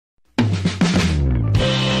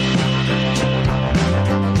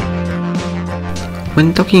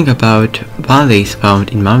When talking about valleys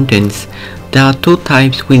found in mountains, there are two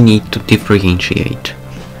types we need to differentiate.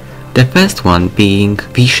 The first one being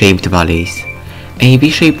V-shaped valleys. A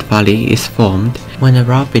V-shaped valley is formed when a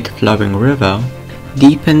rapid flowing river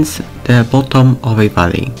deepens the bottom of a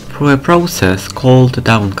valley through a process called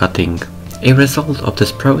downcutting. A result of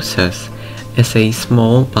this process is a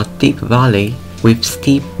small but deep valley with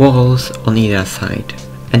steep walls on either side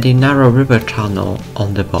and a narrow river channel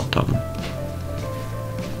on the bottom.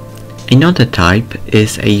 Another type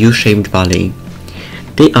is a U-shaped valley.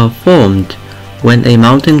 They are formed when a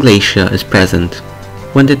mountain glacier is present.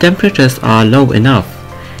 When the temperatures are low enough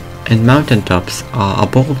and mountaintops are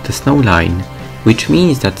above the snow line, which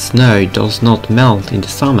means that snow does not melt in the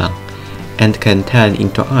summer and can turn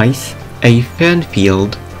into ice, a fern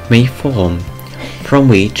field may form, from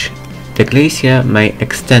which the glacier may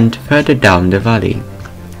extend further down the valley.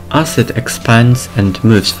 As it expands and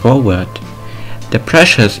moves forward, the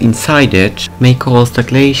pressures inside it may cause the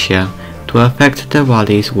glacier to affect the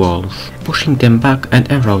valley's walls, pushing them back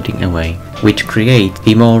and eroding away, which creates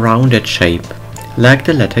a more rounded shape, like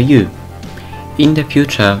the letter U. In the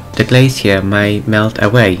future, the glacier may melt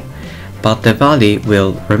away, but the valley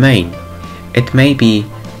will remain. It may be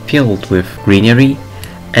filled with greenery,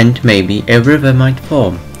 and maybe a river might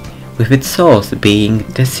form, with its source being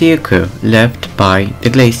the circle left by the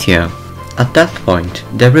glacier. At that point,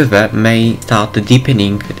 the river may start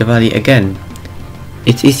deepening the valley again.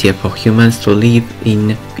 It's easier for humans to live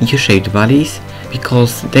in U-shaped valleys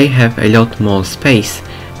because they have a lot more space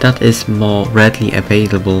that is more readily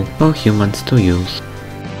available for humans to use.